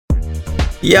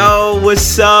Yo,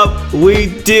 what's up? We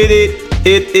did it.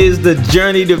 It is the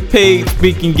Journey to Paid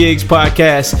Speaking Gigs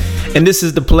podcast. And this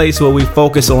is the place where we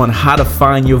focus on how to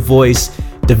find your voice,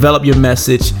 develop your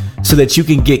message so that you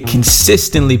can get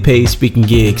consistently paid speaking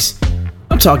gigs.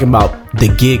 I'm talking about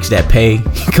the gigs that pay.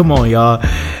 Come on, y'all.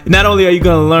 Not only are you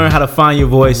going to learn how to find your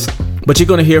voice, but you're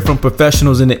going to hear from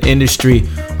professionals in the industry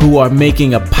who are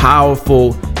making a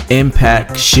powerful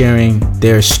impact, sharing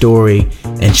their story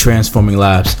and transforming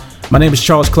lives. My name is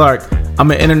Charles Clark.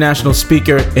 I'm an international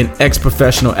speaker and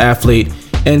ex-professional athlete.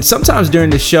 And sometimes during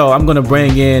the show, I'm going to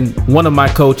bring in one of my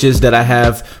coaches that I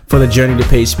have for the Journey to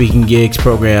Paid Speaking Gigs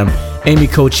program, Amy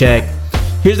Kochak.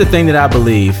 Here's the thing that I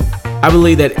believe. I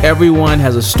believe that everyone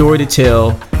has a story to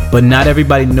tell, but not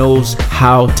everybody knows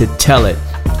how to tell it.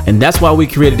 And that's why we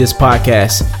created this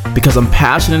podcast, because I'm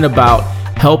passionate about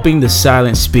helping the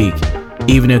silent speak,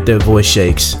 even if their voice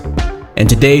shakes. And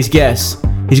today's guest,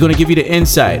 he's going to give you the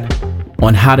insight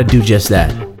on how to do just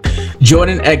that.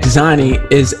 Jordan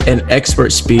Ekzani is an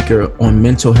expert speaker on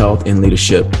mental health and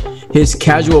leadership. His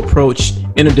casual approach,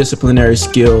 interdisciplinary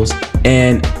skills,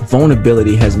 and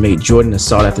vulnerability has made Jordan a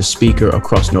sought-after speaker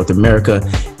across North America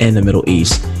and the Middle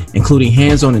East, including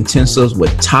hands-on intensives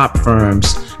with top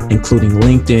firms, including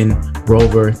LinkedIn,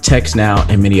 Rover, TextNow,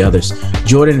 and many others.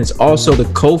 Jordan is also the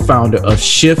co-founder of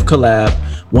Shift Collab,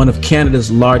 one of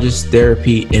Canada's largest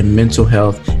therapy and mental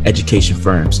health education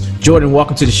firms. Jordan,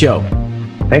 welcome to the show.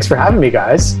 Thanks for having me,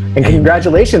 guys. And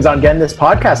congratulations on getting this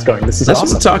podcast going. This is That's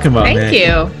awesome. what I'm talking about, man. Thank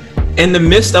you. In the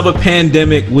midst of a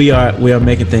pandemic, we are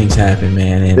making things happen,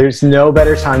 man. And there's no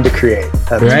better time to create.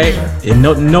 Right? And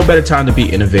no better time to be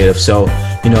innovative. So,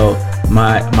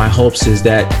 my hopes is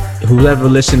that whoever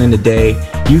listening today,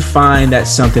 you find that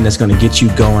something that's going to get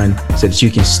you going so that you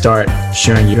can start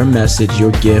sharing your message,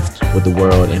 your gift with the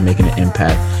world and making an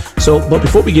impact. So, but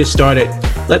before we get started,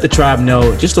 let the tribe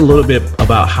know just a little bit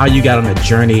about how you got on a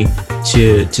journey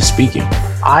to speaking.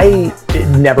 I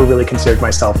never really considered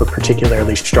myself a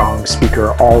particularly strong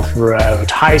speaker all throughout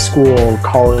high school,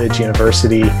 college,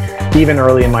 university, even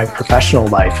early in my professional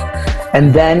life.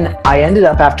 And then I ended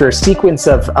up, after a sequence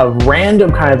of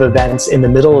random kind of events in the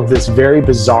middle of this very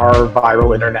bizarre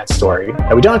viral internet story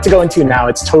that we don't have to go into now,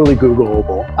 it's totally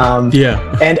Googleable.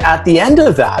 And at the end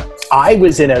of that, I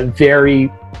was in a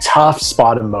very tough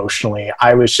spot emotionally.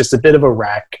 I was just a bit of a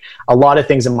wreck. A lot of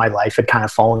things in my life had kind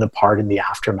of fallen apart in the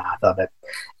aftermath of it.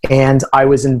 And I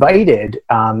was invited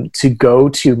to go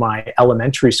to my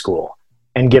elementary school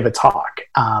and give a talk.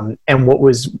 And what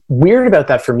was weird about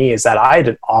that for me is that I had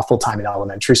an awful time in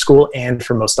elementary school and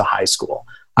for most of high school.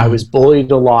 I was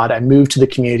bullied a lot. I moved to the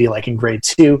community like in grade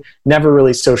 2, never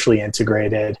really socially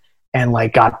integrated, and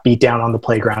like got beat down on the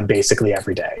playground basically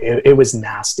every day. It was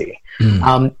nasty.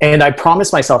 And I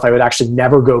promised myself I would actually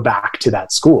never go back to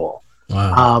that school.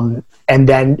 Wow. And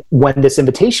then when this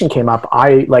invitation came up,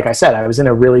 like I said, I was in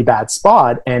a really bad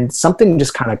spot, and something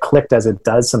just kind of clicked, as it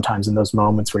does sometimes in those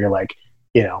moments where you're like,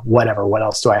 whatever, what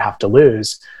else do I have to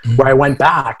lose? Where I went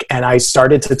back and I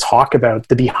started to talk about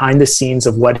the behind the scenes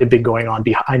of what had been going on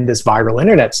behind this viral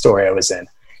internet story I was in.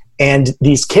 And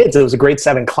these kids, it was a grade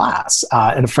 7 class,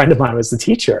 and a friend of mine was the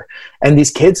teacher. And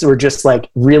these kids were just like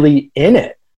really in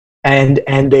it, and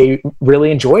they really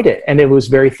enjoyed it. And it was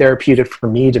very therapeutic for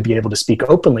me to be able to speak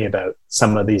openly about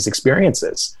some of these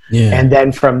experiences. Yeah. And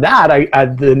then from that, I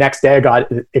the next day I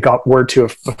got word to a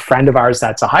friend of ours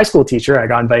that's a high school teacher. I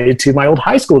got invited to my old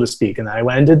high school to speak, and then I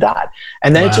went and did that.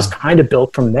 And then it just kind of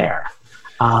built from there.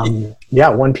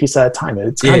 One piece at a time.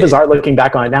 It's kind of bizarre looking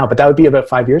back on it now, but that would be about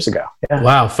 5 years ago. Yeah.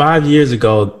 Wow. 5 years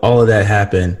ago, all of that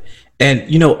happened. And,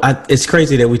 it's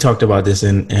crazy that we talked about this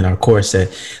in our course, that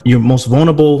your most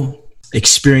vulnerable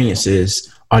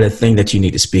experiences are the thing that you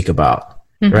need to speak about,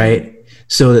 right?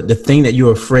 So that the thing that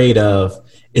you're afraid of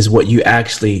is what you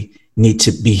actually need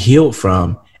to be healed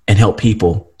from and help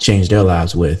people change their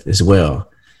lives with as well.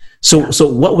 So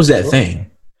what was that thing?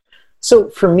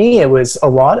 So for me, it was a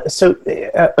lot. So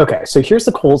here's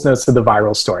the Coles Notes of the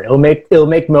viral story. It'll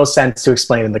make most sense to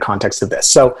explain in the context of this.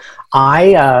 So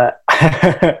I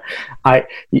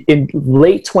in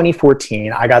late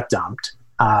 2014, I got dumped.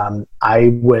 I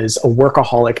was a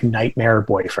workaholic nightmare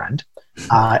boyfriend.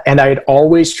 And I had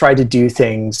always tried to do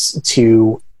things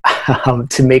to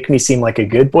make me seem like a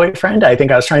good boyfriend. I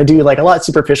think I was trying to do like a lot of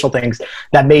superficial things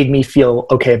that made me feel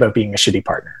okay about being a shitty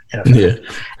partner.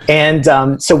 And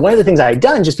so one of the things I had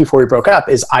done just before we broke up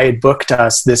is I had booked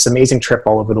us this amazing trip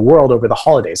all over the world over the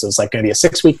holidays. It was like going to be a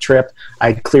 6-week trip.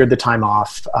 I cleared the time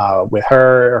off with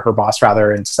her boss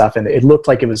rather, and stuff. And it looked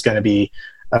like it was going to be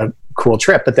a cool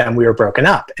trip, but then we were broken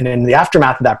up. And in the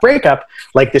aftermath of that breakup,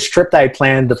 like this trip that I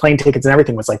planned, the plane tickets and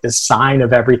everything was like this sign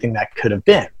of everything that could have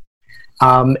been.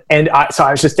 So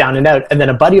I was just down and out. And then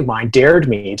a buddy of mine dared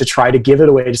me to try to give it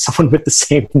away to someone with the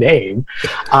same name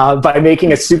by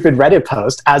making a stupid Reddit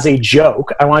post as a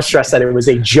joke. I want to stress that it was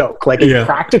a joke, like a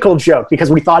practical joke, because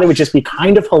we thought it would just be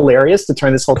kind of hilarious to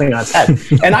turn this whole thing on its head.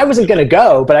 And I wasn't going to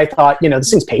go, but I thought,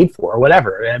 this thing's paid for or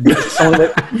whatever. And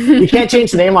you can't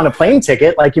change the name on a plane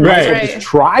ticket. Like, you might as well just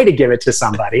try to give it to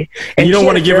somebody. And you don't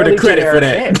want to give her the credit for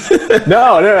that.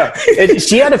 No.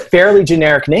 She had a fairly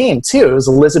generic name too. It was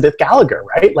Elizabeth Gallagher.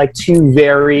 Right? Like two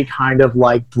very kind of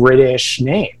like British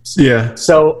names. Yeah.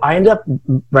 So I ended up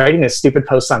writing this stupid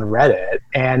post on Reddit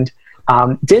and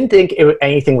didn't think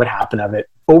anything would happen of it.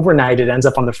 Overnight, it ends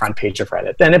up on the front page of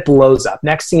Reddit. Then it blows up.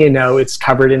 Next thing you know, it's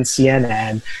covered in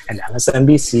CNN and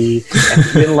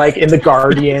MSNBC and in The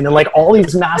Guardian and like all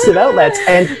these massive outlets.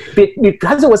 And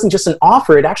because it wasn't just an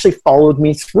offer, it actually followed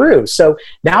me through. So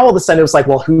now all of a sudden it was like,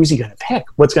 well, who's he going to pick?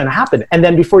 What's going to happen? And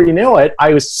then before you know it,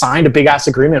 I was signed a big ass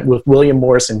agreement with William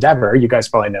Morris Endeavor. You guys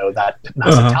probably know that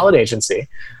massive talent agency.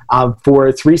 For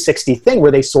a 360 thing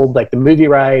where they sold like the movie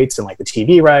rights and like the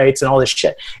TV rights and all this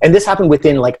shit. And this happened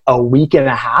within like a week and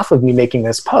a half of me making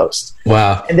this post.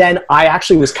 Wow. And then I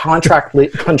actually was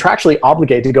contractually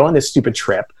obligated to go on this stupid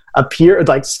trip,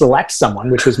 select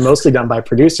someone, which was mostly done by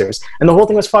producers, and the whole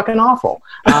thing was fucking awful.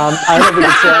 I never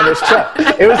did stay on this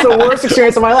trip. It was the worst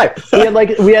experience of my life.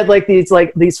 We had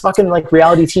these fucking like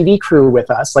reality TV crew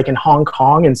with us, like in Hong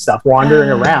Kong and stuff, wandering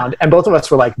around, and both of us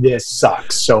were like, "This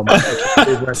sucks so much.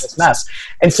 We're in this mess."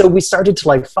 And so we started to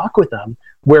like fuck with them,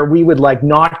 where we would like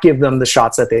not give them the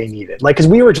shots that they needed. Like, cause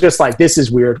we were just like, this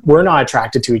is weird. We're not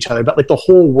attracted to each other. But like the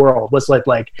whole world was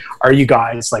like, are you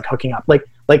guys like hooking up? Like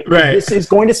right. This is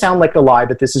going to sound like a lie,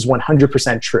 but this is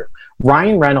 100% true.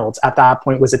 Ryan Reynolds at that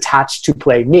point was attached to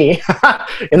play me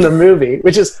in the movie,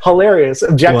 which is hilarious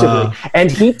objectively. Wow. And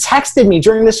he texted me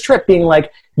during this trip being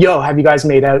like, yo, have you guys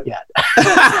made out yet?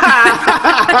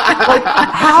 Like,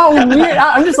 how weird.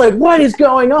 I'm just like, what is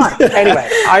going on? Anyway,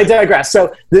 I digress.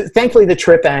 So thankfully the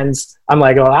trip ends. I'm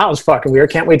like, oh, that was fucking weird.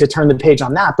 Can't wait to turn the page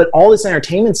on that. But all this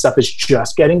entertainment stuff is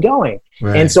just getting going.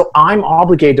 Right. And so I'm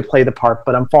obligated to play the part,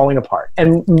 but I'm falling apart.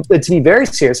 And to be very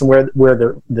serious, and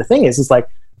where the thing is like,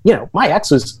 my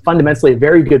ex was fundamentally a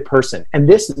very good person. And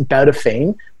this bout of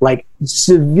fame, like,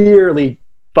 severely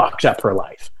fucked up her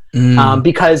life.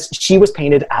 Because she was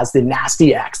painted as the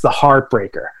nasty ex, the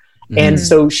heartbreaker. And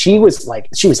so she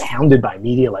was hounded by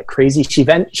media like crazy. She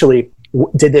eventually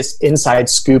did this inside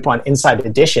scoop on Inside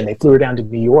Edition. They flew her down to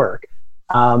New York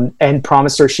and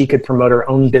promised her she could promote her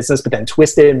own business, but then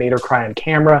twisted it and made her cry on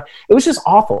camera. It was just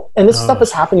awful. And this stuff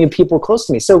was happening to people close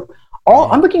to me. So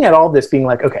I'm looking at all this being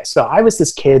like, okay, so I was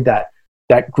this kid that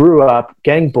grew up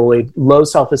getting bullied, low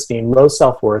self-esteem, low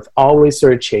self-worth, always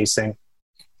sort of chasing,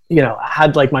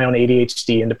 had like my own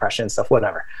ADHD and depression and stuff,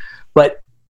 whatever. But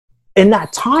in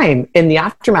that time, in the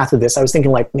aftermath of this, I was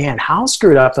thinking like, man, how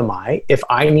screwed up am I if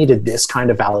I needed this kind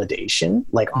of validation,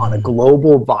 like on a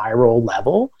global viral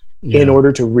level, in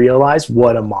order to realize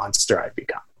what a monster I've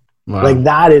become. Wow. Like,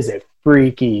 that is a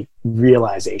freaky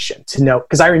realization to know.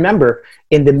 Because I remember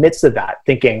in the midst of that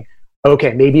thinking,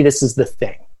 okay, maybe this is the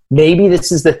thing. Maybe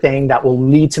this is the thing that will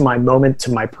lead to my moment,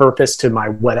 to my purpose, to my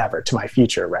whatever, to my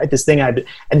future, right? This thing and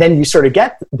then you sort of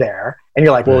get there and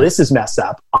you're like, well, this is messed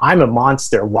up. I'm a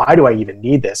monster. Why do I even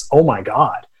need this? Oh my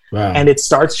God. Wow. And it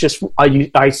starts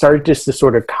I started just to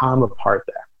sort of come apart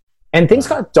there. And things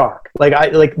got dark. Like,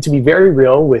 to be very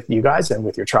real with you guys and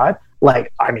with your tribe, I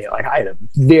had a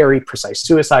very precise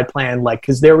suicide plan,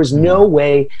 because there was no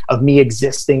way of me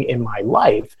existing in my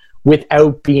life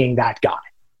without being that guy,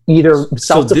 either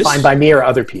self-defined by me or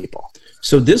other people.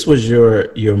 So this was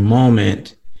your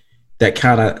moment that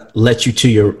kind of led you to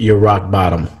your rock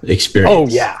bottom experience. Oh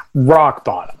yeah, rock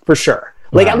bottom for sure.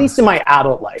 Like, at least in my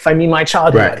adult life. I mean, my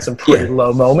childhood had some pretty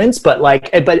low moments, but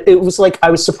it was like I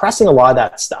was suppressing a lot of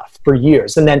that stuff for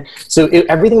years. And then, so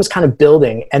everything was kind of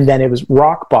building, and then it was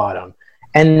rock bottom.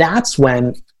 And that's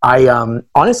when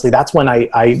honestly, that's when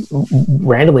I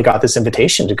randomly got this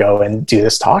invitation to go and do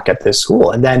this talk at this school.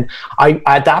 And then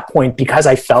at that point, because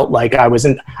I felt like I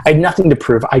had nothing to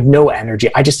prove, I had no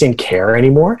energy, I just didn't care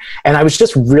anymore. And I was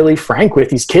just really frank with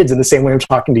these kids in the same way I'm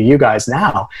talking to you guys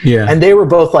now. Yeah. And they were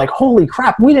both like, holy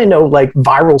crap, we didn't know like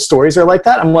viral stories are like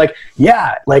that. I'm like,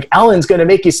 yeah, like Ellen's going to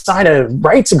make you sign a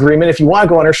rights agreement if you want to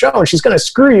go on her show, and she's going to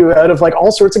screw you out of like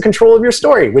all sorts of control of your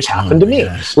story, which happened to me.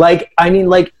 Gosh. Like, I mean,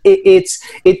 like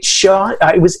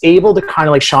I was able to kind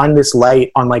of like shine this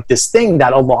light on like this thing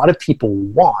that a lot of people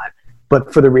want,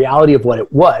 but for the reality of what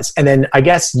it was. And then I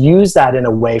guess use that in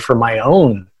a way for my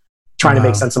own trying to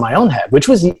make sense of my own head, which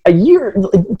was a year.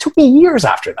 It took me years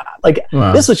after that. Like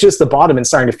this was just the bottom and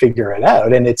starting to figure it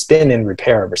out. And it's been in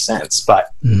repair ever since.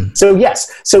 But so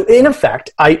yes. So in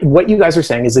effect, what you guys are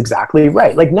saying is exactly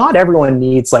right. Like not everyone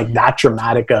needs like that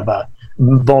dramatic of a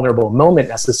vulnerable moment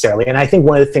necessarily. And I think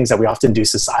one of the things that we often do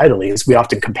societally is we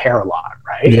often compare a lot,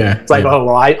 right? Yeah. It's like, oh,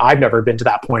 well, I've never been to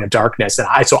that point of darkness and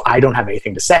so I don't have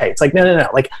anything to say. It's like, no.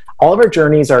 Like all of our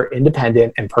journeys are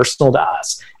independent and personal to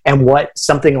us. And what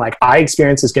something like I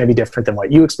experience is going to be different than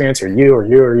what you experience or you or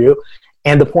you or you.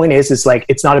 And the point is like,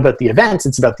 it's not about the events,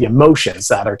 it's about the emotions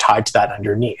that are tied to that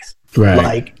underneath. Right.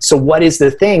 Like, so what is the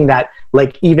thing that,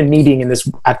 like, even me being in this,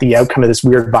 at the outcome of this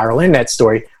weird viral internet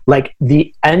story, like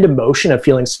the end emotion of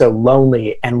feeling so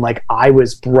lonely and like I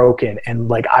was broken and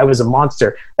like I was a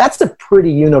monster, that's a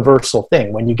pretty universal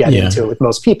thing when you get into it with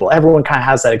most people. Everyone kind of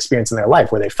has that experience in their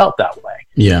life where they felt that way.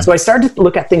 Yeah. So I started to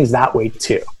look at things that way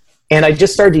too. And I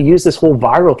just started to use this whole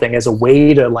viral thing as a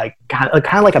way to like, kind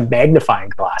of like a magnifying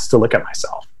glass to look at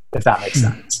myself, if that makes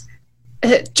sense.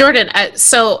 Jordan,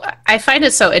 so I find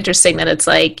it so interesting that it's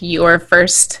like your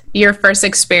first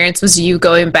experience was you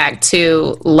going back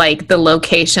to like the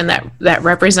location that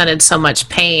represented so much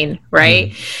pain,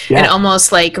 right? Yeah. And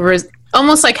almost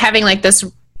like having like this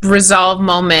resolve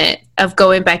moment of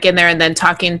going back in there and then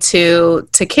talking to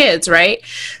kids, right?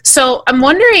 So I'm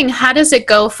wondering, how does it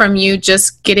go from you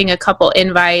just getting a couple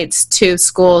invites to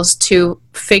schools to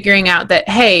figuring out that,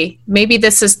 hey, maybe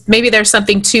there's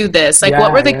something to this? Like,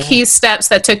 what were the key steps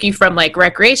that took you from like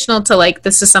recreational to like,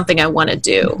 this is something I want to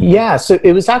do? Yeah, so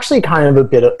it was actually kind of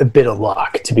a bit of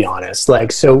luck, to be honest.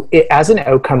 Like, so as an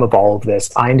outcome of all of this,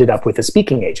 I ended up with a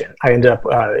speaking agent. I ended up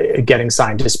getting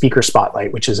signed to Speaker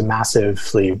Spotlight, which is a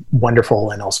massively wonderful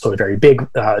and also a very big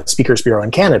speakers bureau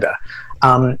in Canada.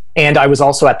 And I was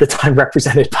also at the time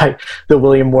represented by the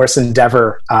William Morris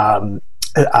Endeavour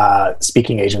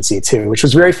speaking agency too, which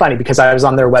was very funny because I was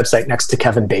on their website next to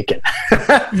Kevin Bacon,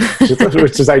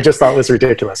 which I just thought was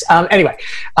ridiculous. Anyway,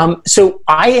 so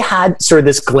I had sort of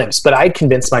this glimpse, but I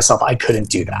convinced myself I couldn't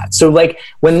do that. So like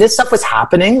when this stuff was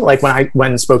happening, like when I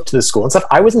went and spoke to the school and stuff,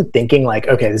 I wasn't thinking like,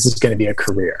 okay, this is going to be a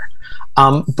career.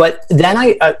 But then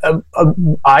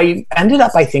I ended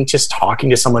up, I think, just talking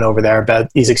to someone over there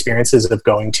about these experiences of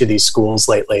going to these schools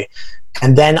lately.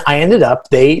 And then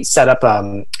they set up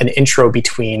an intro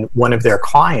between one of their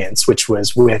clients, which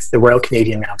was with the Royal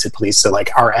Canadian Mounted Police, so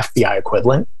like our FBI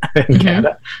equivalent in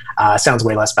Canada. Sounds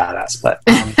way less badass, but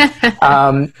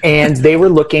and they were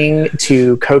looking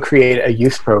to co-create a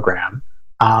youth program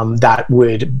that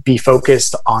would be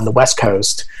focused on the West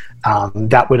Coast,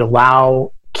 that would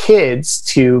allow kids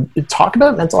to talk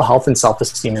about mental health and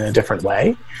self-esteem in a different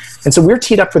way. And so we're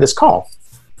teed up for this call.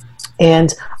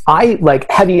 And I like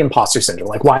heavy imposter syndrome.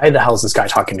 Like, why the hell is this guy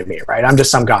talking to me, right? I'm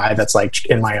just some guy that's like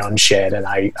in my own shit. And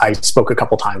I spoke a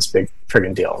couple times, big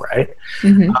friggin' deal, right?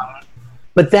 Mm-hmm.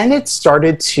 But then it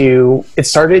started to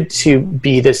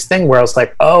be this thing where I was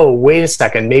like, oh, wait a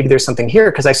second, maybe there's something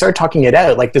here. Because I started talking it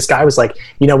out. Like this guy was like,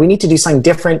 we need to do something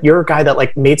different. You're a guy that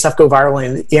like made stuff go viral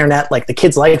on the internet. Like the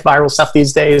kids like viral stuff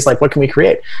these days. Like, what can we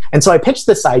create? And so I pitched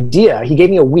this idea. He gave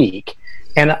me a week.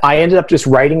 And I ended up just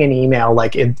writing an email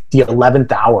like in the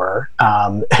 11th hour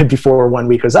before 1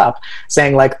 week was up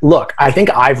saying like, look, I think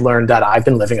I've learned that I've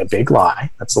been living a big lie.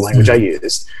 That's the language I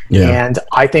used. Yeah. And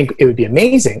I think it would be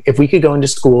amazing if we could go into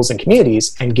schools and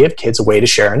communities and give kids a way to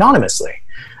share anonymously.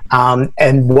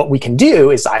 And what we can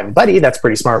do is I have a buddy that's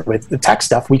pretty smart with the tech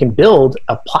stuff. We can build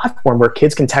a platform where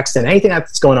kids can text in anything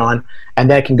that's going on,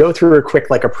 and then it can go through a quick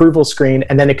like approval screen,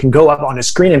 and then it can go up on a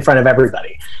screen in front of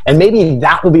everybody. And maybe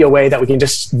that will be a way that we can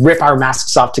just rip our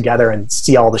masks off together and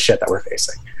see all the shit that we're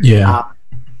facing. Yeah.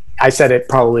 I said it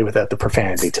probably without the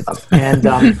profanity to them.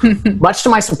 And much to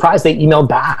my surprise, they emailed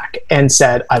back and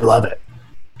said, I love it.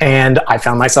 And I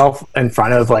found myself in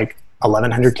front of like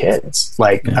 1,100 kids,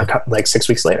 like 6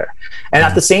 weeks later. And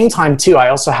at the same time too, I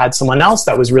also had someone else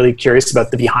that was really curious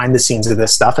about the behind the scenes of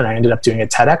this stuff. And I ended up doing a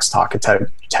TEDx talk at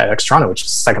TEDx Toronto, which is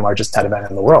the second largest TED event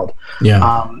in the world.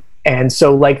 Yeah. And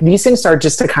so like these things start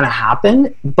just to kind of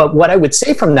happen. But what I would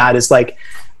say from that is like,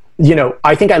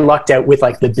 I think I lucked out with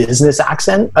like the business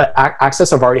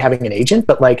access of already having an agent,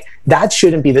 but like that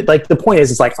shouldn't be like the point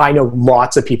is like I know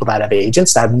lots of people that have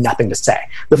agents that have nothing to say.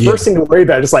 The first thing to worry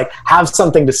about is like have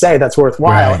something to say that's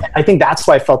worthwhile. Right. I think that's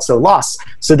why I felt so lost.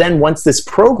 So then once this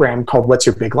program called What's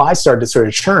Your Big Lie started to sort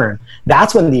of churn,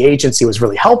 that's when the agency was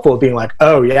really helpful, being like,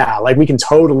 oh yeah, like we can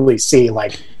totally see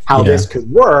like how this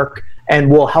could work. And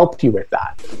we'll help you with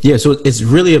that. Yeah, so it's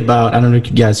really about, I don't know if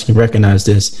you guys can recognize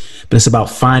this, but it's about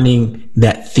finding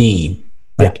that theme.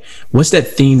 Like, what's that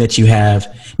theme that you have?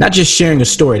 Not just sharing a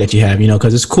story that you have,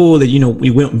 because it's cool that, we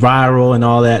went viral and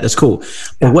all that. That's cool.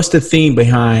 But what's the theme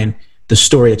behind the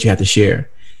story that you have to share?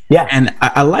 Yeah. And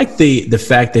I like the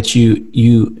fact that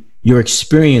your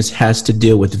experience has to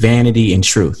deal with vanity and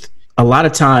truth. A lot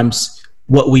of times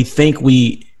what we think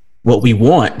what we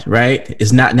want, right,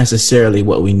 is not necessarily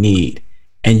what we need.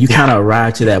 And you kind of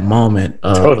arrive to that moment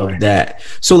of that.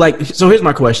 So here's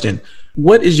my question.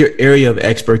 What is your area of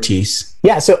expertise?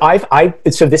 Yeah, so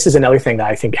so this is another thing that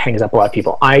I think hangs up a lot of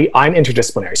people. I'm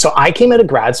interdisciplinary. So I came out of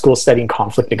grad school studying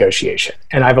conflict negotiation,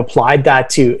 and I've applied that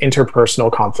to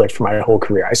interpersonal conflict for my whole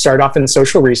career. I started off in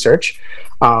social research,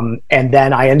 and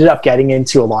then I ended up getting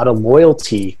into a lot of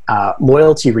loyalty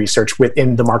research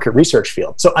within the market research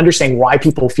field. So understanding why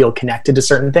people feel connected to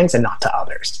certain things and not to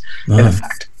others, in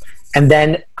effect. And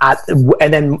then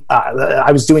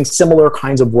I was doing similar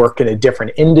kinds of work in a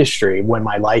different industry when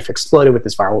my life exploded with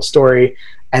this viral story.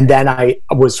 And then I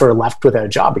was sort of left without a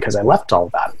job because I left all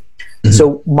of that. Mm-hmm.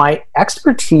 So my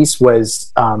expertise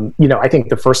was, I think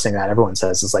the first thing that everyone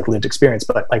says is like lived experience,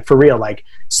 but like for real, like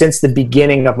since the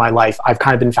beginning of my life, I've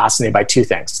kind of been fascinated by two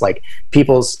things, like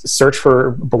people's search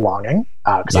for belonging,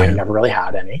 because I never really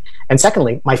had any. And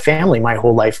secondly, my family, my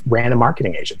whole life ran a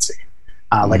marketing agency.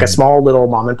 Like a small little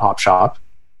mom and pop shop.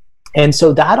 And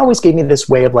so that always gave me this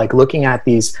way of like looking at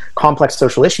these complex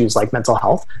social issues like mental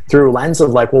health through a lens of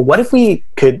like, well, what if we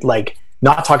could like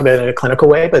not talk about it in a clinical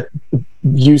way, but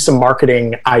use some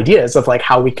marketing ideas of like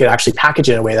how we could actually package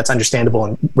it in a way that's understandable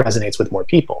and resonates with more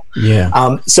people.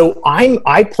 Yeah. So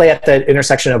I play at the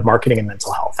intersection of marketing and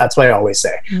mental health. That's what I always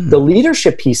say. The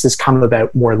leadership piece has come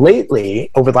about more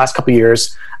lately over the last couple of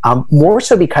years, more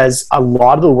so because a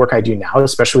lot of the work I do now,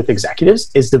 especially with executives,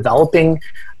 is developing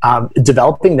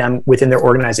them within their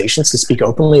organizations to speak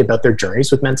openly about their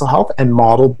journeys with mental health and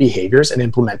model behaviors and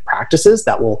implement practices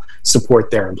that will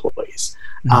support their employees.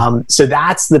 So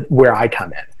that's where I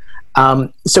come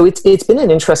in. So it's been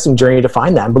an interesting journey to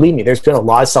find that. And believe me, there's been a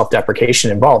lot of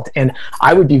self-deprecation involved. And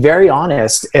I would be very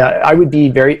honest. It would be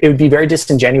very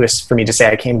disingenuous for me to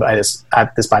say I came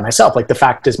at this by myself. Like the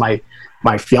fact is my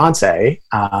fiance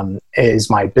is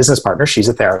my business partner. She's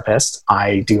a therapist.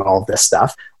 I do all of this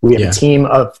stuff. We have a team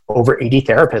of over 80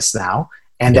 therapists now.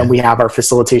 And then we have our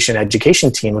facilitation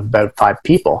education team of about 5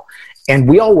 people. And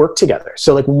we all work together.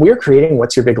 So like when we're creating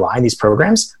What's Your Big Lie in these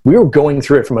programs, we were going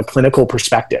through it from a clinical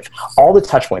perspective. All the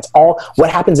touch points, all what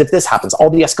happens if this happens,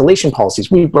 all the escalation policies.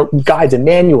 We wrote guides and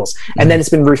manuals. And then it's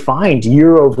been refined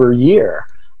year over year.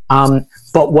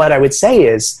 But what I would say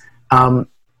is,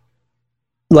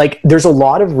 like there's a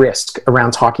lot of risk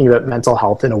around talking about mental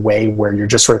health in a way where you're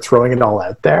just sort of throwing it all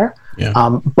out there.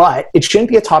 But it shouldn't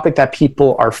be a topic that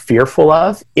people are fearful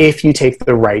of if you take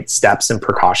the right steps and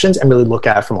precautions and really look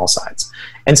at it from all sides.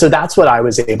 And so that's what I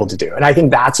was able to do. And I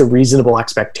think that's a reasonable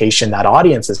expectation that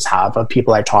audiences have of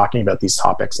people are talking about these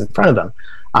topics in front of them.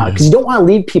 Because you don't want to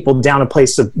lead people down a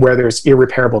place where there's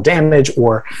irreparable damage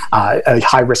or a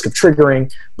high risk of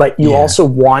triggering, but you also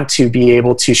want to be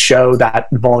able to show that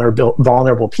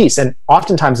vulnerable piece. And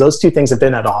oftentimes those two things have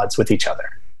been at odds with each other,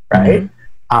 right?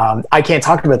 I can't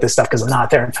talk about this stuff because I'm not a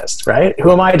therapist, right?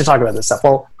 Who am I to talk about this stuff?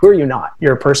 Well, who are you not?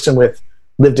 You're a person with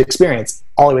lived experience.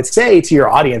 All I would say to your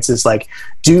audience is like,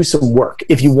 do some work.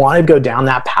 If you want to go down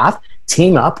that path,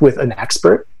 team up with an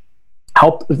expert.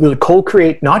 Help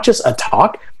co-create not just a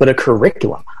talk, but a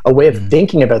curriculum, a way of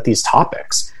thinking about these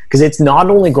topics. Because it's not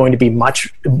only going to be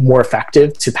much more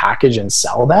effective to package and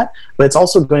sell that, but it's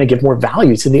also going to give more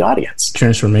value to the audience.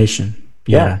 Transformation.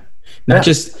 Not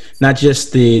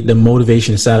just the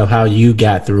motivation side of how you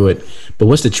got through it, but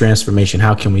what's the transformation?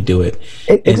 How can we do it?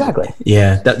 Exactly.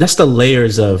 And, that's the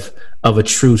layers of a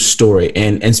true story,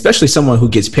 and especially someone who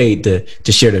gets paid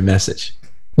to share their message.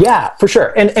 Yeah, for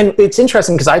sure. And it's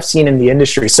interesting because I've seen in the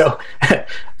industry, so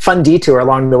fun detour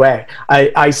along the way.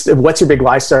 What's Your Big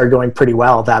Lie started going pretty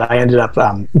well, that I ended up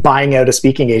buying out a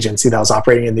speaking agency that was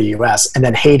operating in the US, and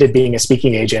then hated being a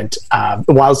speaking agent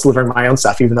while I was delivering my own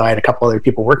stuff, even though I had a couple other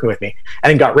people working with me,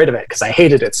 and then got rid of it because I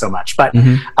hated it so much. But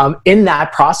in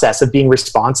that process of being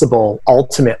responsible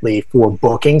ultimately for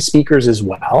booking speakers as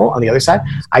well, on the other side,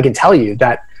 I can tell you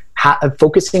that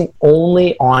focusing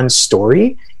only on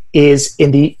story is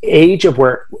in the age of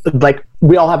where, like,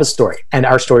 we all have a story and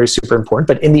our story is super important,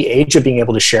 but in the age of being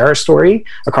able to share our story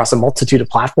across a multitude of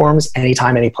platforms,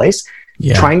 anytime, any place,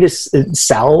 trying to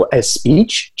sell a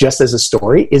speech just as a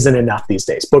story isn't enough these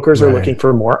days. Bookers are looking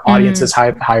for more, audiences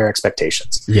higher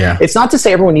expectations. It's not to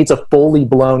say everyone needs a fully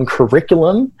blown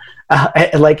curriculum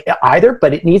either,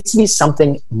 but it needs to be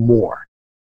something more.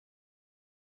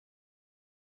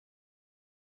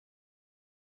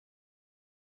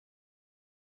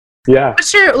 Yeah.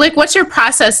 What's your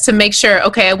process to make sure,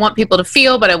 okay, I want people to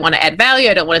feel, but I want to add value.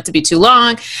 I don't want it to be too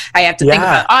long. I have to think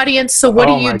about audience. So what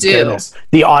do you do? Goodness.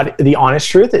 The honest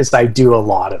truth is I do a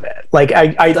lot of it. Like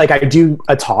I do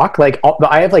a talk, like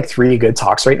I have like 3 good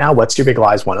talks right now. What's Your Big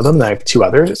Lie is one of them. Then I have 2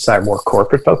 others that are more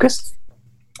corporate focused.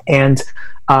 And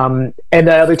the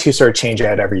other 2 sort of change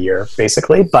out every year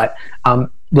basically. But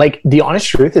like the honest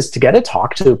truth is to get a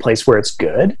talk to a place where it's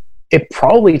good, it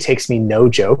probably takes me, no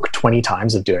joke, 20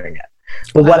 times of doing it.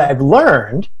 But what I've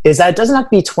learned is that it doesn't have to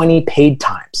be 20 paid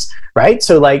times, right?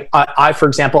 So like I, for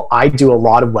example, I do a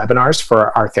lot of webinars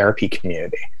for our therapy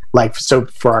community, like, so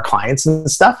for our clients and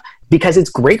stuff, because it's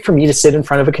great for me to sit in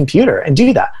front of a computer and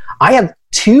do that. I have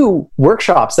 2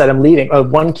 workshops that I'm leading,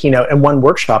 1 keynote and 1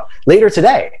 workshop later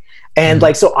today. And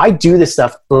like, so I do this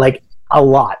stuff like a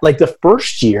lot. Like the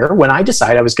first year when I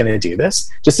decided I was going to do this,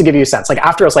 just to give you a sense, like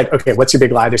after I was like, okay, what's your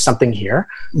big lie? There's something here.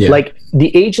 Yeah. Like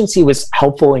the agency was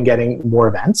helpful in getting more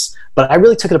events, but I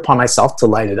really took it upon myself to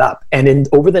light it up. And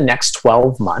over the next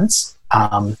 12 months,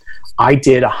 I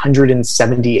did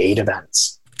 178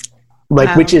 events,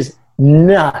 like, which is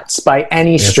nuts by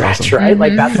any stretch, awesome. Right?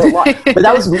 Like that's a lot, but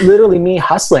that was literally me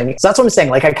hustling. So that's what I'm saying.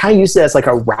 Like I kind of used it as like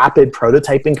a rapid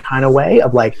prototyping kind of way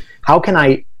of like, how can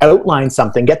I outline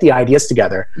something, get the ideas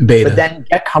together, but then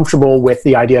get comfortable with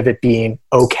the idea of it being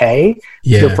okay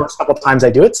the first couple of times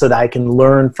I do it, so that I can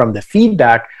learn from the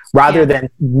feedback rather than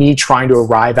me trying to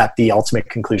arrive at the ultimate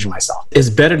conclusion myself.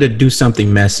 It's better to do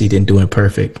something messy than doing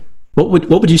perfect. What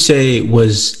would you say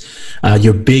was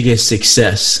your biggest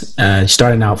success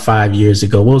starting out 5 years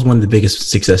ago? What was one of the biggest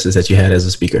successes that you had as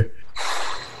a speaker?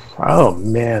 Oh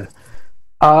man,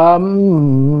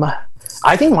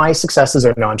 I think my successes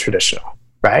are non-traditional,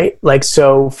 right? Like,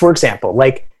 so for example,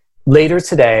 like later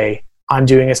today, I'm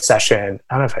doing a session.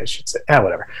 I don't know if I should say,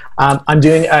 whatever. I'm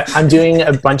doing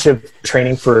a bunch of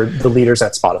training for the leaders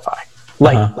at Spotify,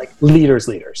 like leaders,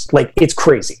 like it's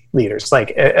crazy leaders.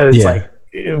 Like it's like,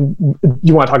 you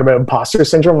want to talk about imposter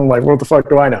syndrome? I'm like, what the fuck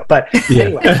do I know? But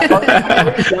anyway, I've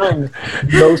already done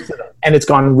most of them, and it's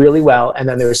gone really well. And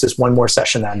then there's this one more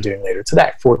session that I'm doing later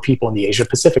today for people in the Asia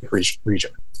Pacific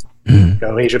region.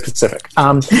 Go Asia Pacific,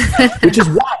 which is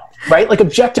wild, right? Like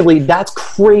objectively, that's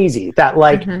crazy. That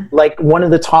like one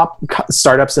of the top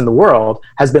startups in the world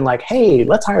has been like, hey,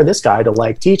 let's hire this guy to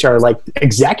like teach our like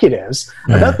executives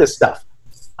about this stuff.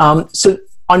 So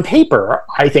on paper,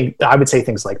 I think I would say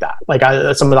things like that, like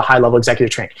some of the high-level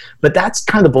executive training. But that's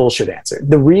kind of the bullshit answer.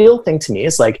 The real thing to me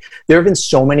is like there have been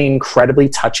so many incredibly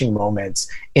touching moments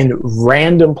in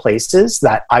random places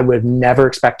that I would never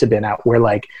expect to have been at, where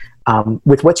like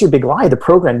with What's Your Big Lie, the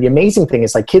program, the amazing thing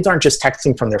is like kids aren't just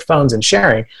texting from their phones and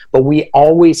sharing, but we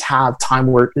always have time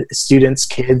where students,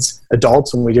 kids,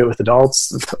 adults, when we do it with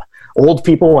adults, old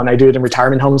people, when I do it in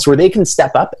retirement homes, where they can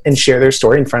step up and share their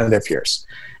story in front of their peers.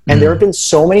 And there have been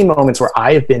so many moments where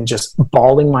I have been just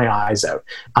bawling my eyes out,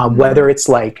 whether it's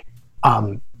like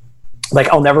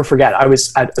I'll never forget, I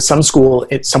was at some school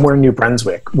somewhere in New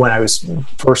Brunswick when I was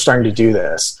first starting to do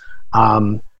this.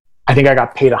 I think I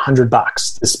got paid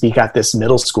 $100 to speak at this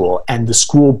middle school, and the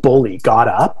school bully got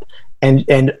up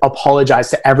and apologized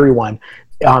to everyone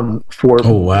for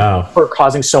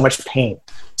causing so much pain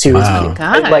to his kids,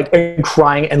 like and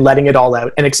crying and letting it all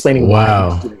out and explaining why he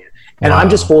was doing it. And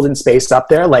I'm just holding space up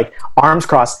there, like arms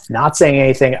crossed, not saying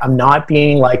anything. I'm not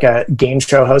being like a game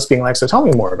show host being like, so tell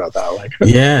me more about that. Like,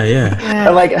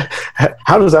 and like,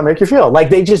 how does that make you feel?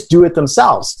 Like they just do it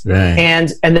themselves. Right.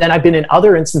 And then I've been in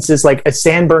other instances, like at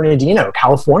San Bernardino,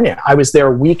 California. I was there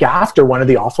a week after one of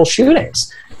the awful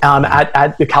shootings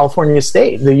at the California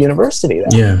State, the university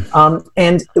there.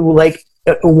 And like,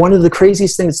 one of the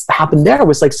craziest things that happened there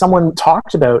was like someone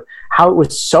talked about how it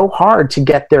was so hard to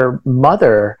get their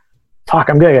mother. Fuck,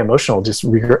 I'm going to get emotional just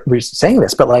saying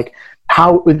this, but like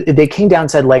how they came down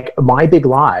and said, like, my big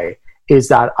lie is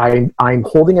that I'm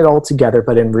holding it all together,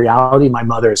 but in reality, my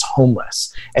mother is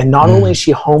homeless. And not only is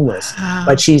she homeless,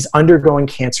 but she's undergoing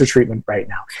cancer treatment right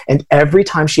now. And every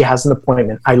time she has an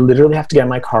appointment, I literally have to get in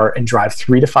my car and drive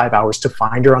 3 to 5 hours to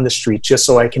find her on the street, just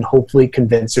so I can hopefully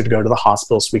convince her to go to the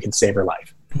hospital so we can save her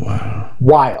life. Wow.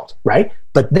 Wild, right?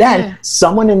 But then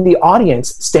someone in the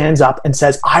audience stands up and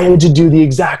says, I had to do the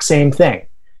exact same thing,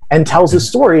 and tells a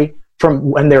story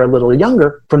from when they're a little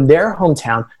younger, from their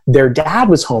hometown. Their dad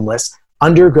was homeless,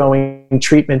 undergoing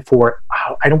treatment for,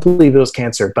 I don't believe it was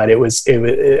cancer, but it was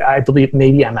I believe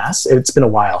maybe MS. It's been a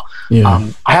while.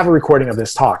 I have a recording of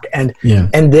this talk, and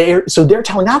they're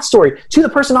telling that story to the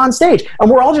person on stage, and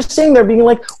we're all just sitting there being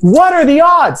like, what are the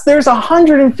odds? There's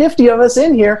 150 of us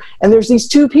in here, and there's these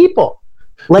 2 people.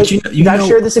 Like, I've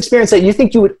shared this experience that you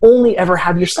think you would only ever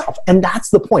have yourself. And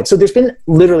that's the point. So there's been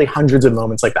literally hundreds of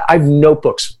moments like that. I have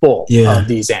notebooks full of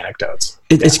these anecdotes.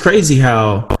 It's crazy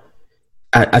how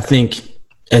I think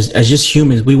as just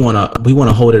humans, we want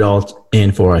to hold it all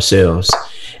in for ourselves.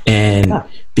 And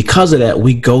because of that,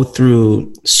 we go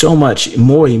through so much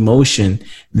more emotion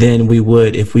than we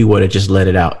would if we were to just let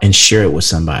it out and share it with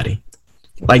somebody.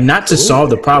 Like, not to solve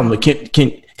the problem, but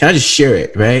can I just share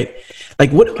it, right?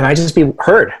 Like, what can I just be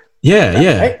heard?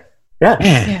 Yeah.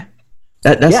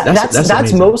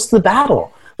 That's most of the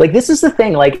battle. Like, this is the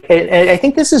thing. Like, and I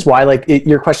think this is why, like,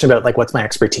 your question about like what's my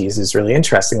expertise is really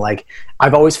interesting. Like,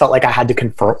 I've always felt like I had to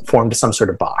conform to some sort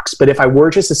of box. But if I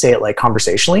were just to say it like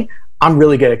conversationally, I'm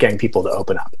really good at getting people to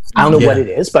open up. I don't know what it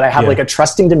is, but I have like a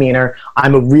trusting demeanor.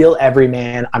 I'm a real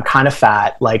everyman. I'm kind of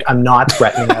fat. Like, I'm not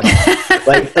threatening at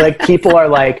all. like people are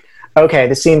like, okay,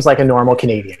 this seems like a normal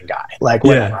Canadian guy. Like,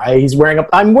 whatever.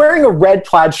 I'm wearing a red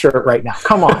plaid shirt right now.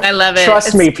 Come on. I love it.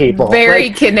 Trust me, people. Very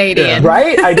Canadian.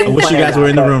 Right? I wish you guys were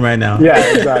in the room right now.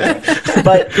 Yeah, exactly.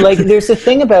 But like, there's a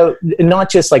thing about not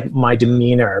just like my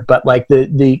demeanor, but like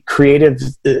the creative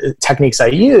techniques I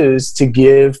use to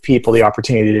give people the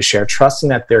opportunity to share, trusting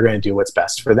that they're going to do what's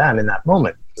best for them in that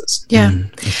moment. Yeah.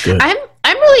 That's good.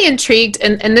 I'm really intrigued,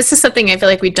 and this is something I feel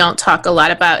like we don't talk a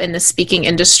lot about in the speaking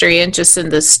industry and just in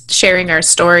this sharing our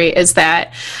story, is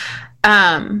that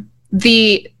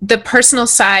the personal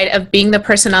side of being the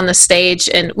person on the stage.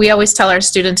 And we always tell our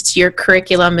students, your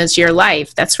curriculum is your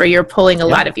life. That's where you're pulling a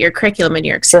lot of your curriculum and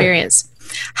your experience. Sure.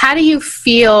 How do you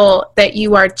feel that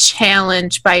you are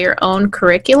challenged by your own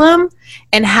curriculum?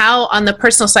 And how, on the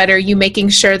personal side, are you making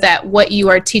sure that what you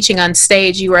are teaching on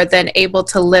stage, you are then able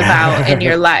to live out in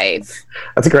your life?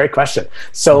 That's a great question.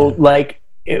 So, like,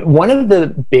 one of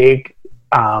the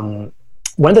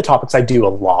topics I do a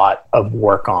lot of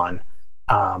work on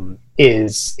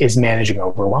is managing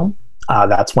overwhelm.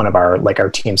 That's one of our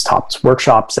team's top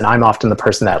workshops, and I'm often the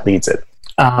person that leads it.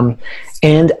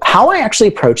 And how I actually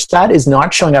approach that is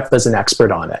not showing up as an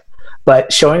expert on it,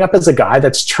 but showing up as a guy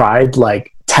that's tried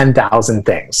like 10,000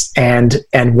 things and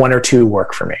one or two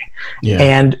work for me. Yeah.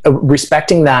 And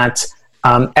respecting that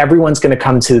everyone's going to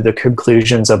come to the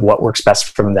conclusions of what works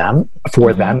best for them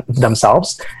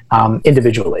themselves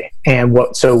individually. And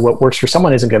what works for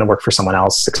someone isn't going to work for someone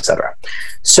else, etc.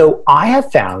 So I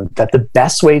have found that the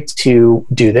best way to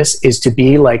do this is to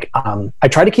be like, I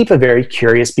try to keep a very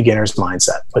curious beginner's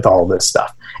mindset with all of this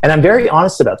stuff. And I'm very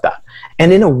honest about that.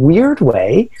 And in a weird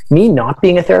way, me not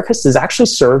being a therapist has actually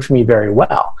served me very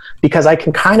well, because I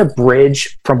can kind of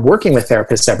bridge from working with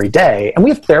therapists every day. And we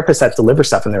have therapists that deliver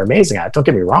stuff and they're amazing at it, don't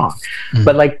get me wrong. Mm-hmm.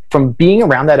 But like, from being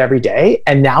around that every day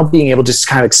and now being able to just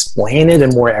kind of explain it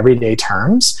in more everyday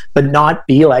terms, but not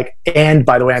be like, and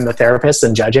by the way, I'm the therapist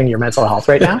and judging your mental health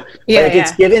right now.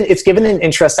 It's given an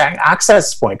interesting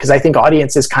access point, because I think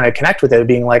audiences kind of connect with it,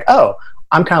 being like, oh,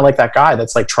 I'm kind of like that guy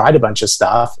that's like tried a bunch of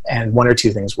stuff and one or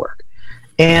two things work.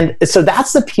 And so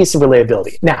that's the piece of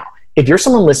relatability. Now, if you're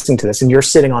someone listening to this and you're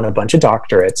sitting on a bunch of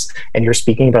doctorates and you're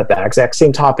speaking about that exact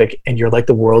same topic and you're like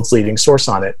the world's leading source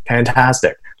on it,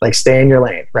 fantastic. Like, stay in your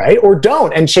lane, right? Or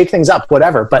don't, and shake things up,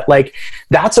 whatever. But like,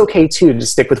 that's okay too, to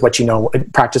stick with what you know,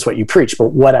 practice what you preach.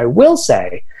 But what I will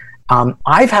say,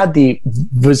 I've had the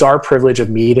bizarre privilege of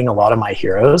meeting a lot of my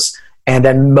heroes. And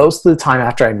then most of the time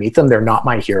after I meet them, they're not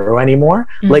my hero anymore.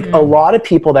 Mm-hmm. Like, a lot of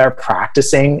people that are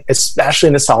practicing, especially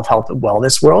in the self-help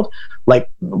wellness world, like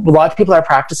a lot of people that are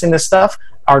practicing this stuff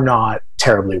are not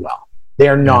terribly well. They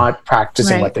are not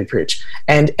practicing what they preach.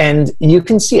 And you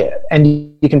can see it and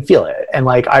you can feel it. And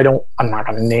like, I'm not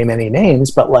going to name any names,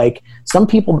 but like, some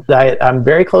people that I'm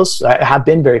very close, I have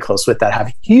been very close with, that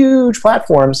have huge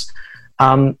platforms,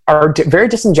 are very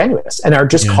disingenuous and are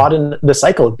just caught in the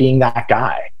cycle of being that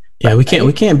guy. Yeah, we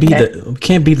can't be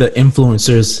the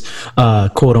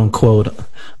influencers, quote unquote,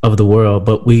 of the world,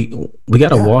 but we got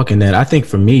to walk in that. I think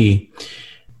for me,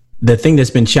 the thing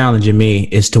that's been challenging me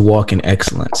is to walk in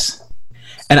excellence.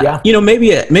 And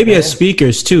maybe as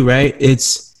speakers too, right?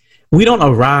 We don't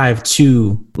arrive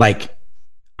to like,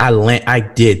 I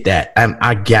did that.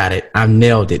 I got it. I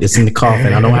nailed it. It's in the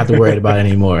coffin. I don't have to worry about it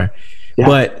anymore. Yeah.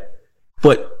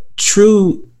 But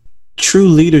true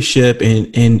leadership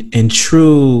and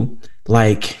true,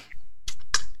 like,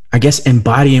 I guess,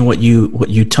 embodying what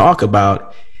you talk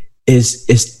about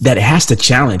is that it has to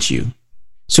challenge you.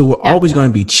 So we're always going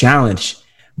to be challenged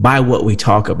by what we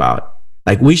talk about.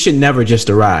 Like, we should never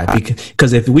just arrive,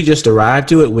 because if we just arrive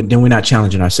to it, then we're not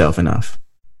challenging ourselves enough.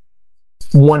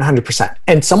 100%.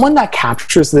 And someone that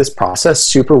captures this process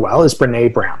super well is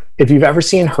Brene Brown. If you've ever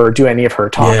seen her do any of her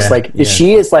talks,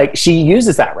 she is like, she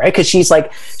uses that, right? Because she's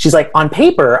like, on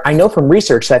paper, I know from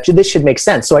research that this should make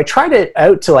sense. So I tried it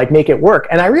out to like make it work.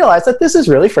 And I realized that this is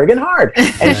really friggin' hard.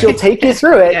 And she'll take you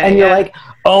through it. And you're like,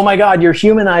 oh my God, you're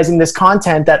humanizing this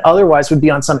content that otherwise would be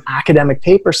on some academic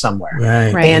paper somewhere.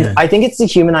 Right. And I think it's the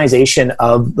humanization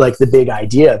of like the big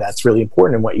idea that's really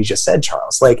important in what you just said,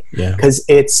 Charles. Like, because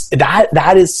it's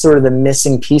that is sort of the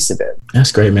missing piece of it.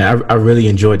 That's great, man. I really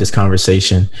enjoyed this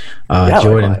conversation,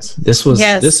 Jordan. Likewise. This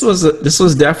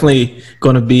was definitely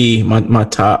going to be my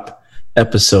top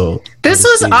episode. This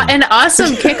was an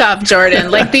awesome kickoff,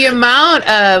 Jordan. Like the amount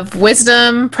of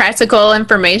wisdom, practical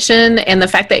information, and the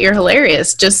fact that you're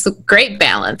hilarious. Just great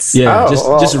balance. Yeah,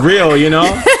 just real, you know?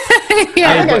 I don't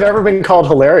think I've ever been called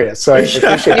hilarious, so I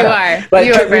appreciate you that. are. But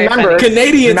you are very remember, funny.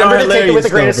 Canadians are hilarious. Take it with a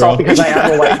grain of salt because I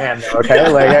am a white man, though, okay?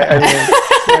 Like,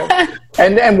 I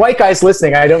mean, and white guys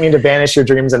listening, I don't mean to banish your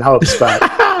dreams and hopes, but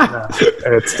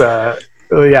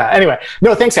yeah. Anyway,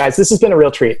 no, thanks, guys. This has been a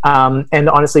real treat. And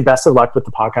honestly, best of luck with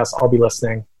the podcast. I'll be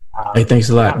listening. Hey, thanks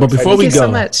a lot. But before we go, so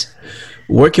much.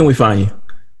 Where can we find you?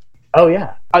 Oh,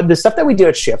 yeah. The stuff that we do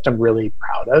at Shift, I'm really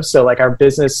proud of. So like our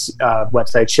business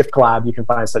website, Shift Collab, you can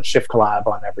find us at Shift Collab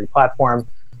on every platform.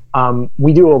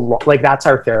 We do a lot, like that's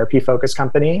our therapy focused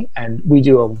company, and we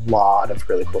do a lot of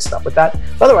really cool stuff with that.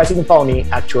 But otherwise, you can follow me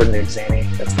at Jordan Exani.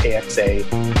 That's AXANI.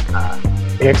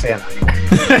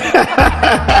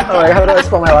 How do I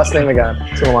spell my last name again?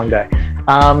 It's been a long day.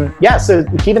 So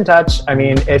keep in touch. I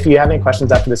mean, if you have any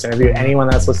questions after this interview, anyone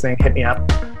that's listening, hit me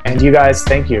up. And you guys,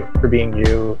 thank you for being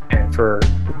you and for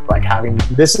like having,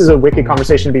 this is a wicked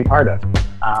conversation to be part of.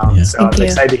 So I'm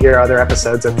excited to hear other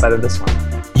episodes outside of this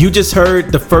one. You just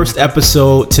heard the first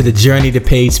episode to the Journey to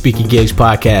Paid Speaking Gigs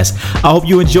podcast. I hope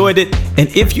you enjoyed it. And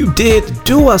if you did,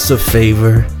 do us a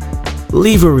favor,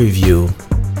 leave a review,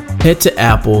 head to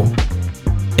Apple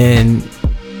and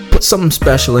put something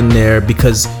special in there,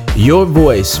 because your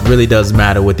voice really does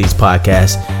matter with these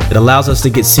podcasts. It allows us to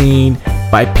get seen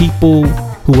by people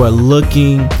who are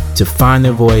looking to find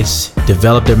their voice,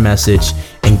 develop their message,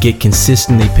 and get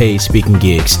consistently paid speaking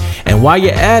gigs. And while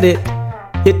you're at it,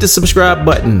 hit the subscribe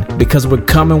button, because we're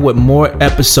coming with more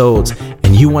episodes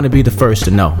and you want to be the first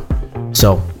to know.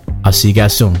 So I'll see you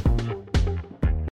guys soon.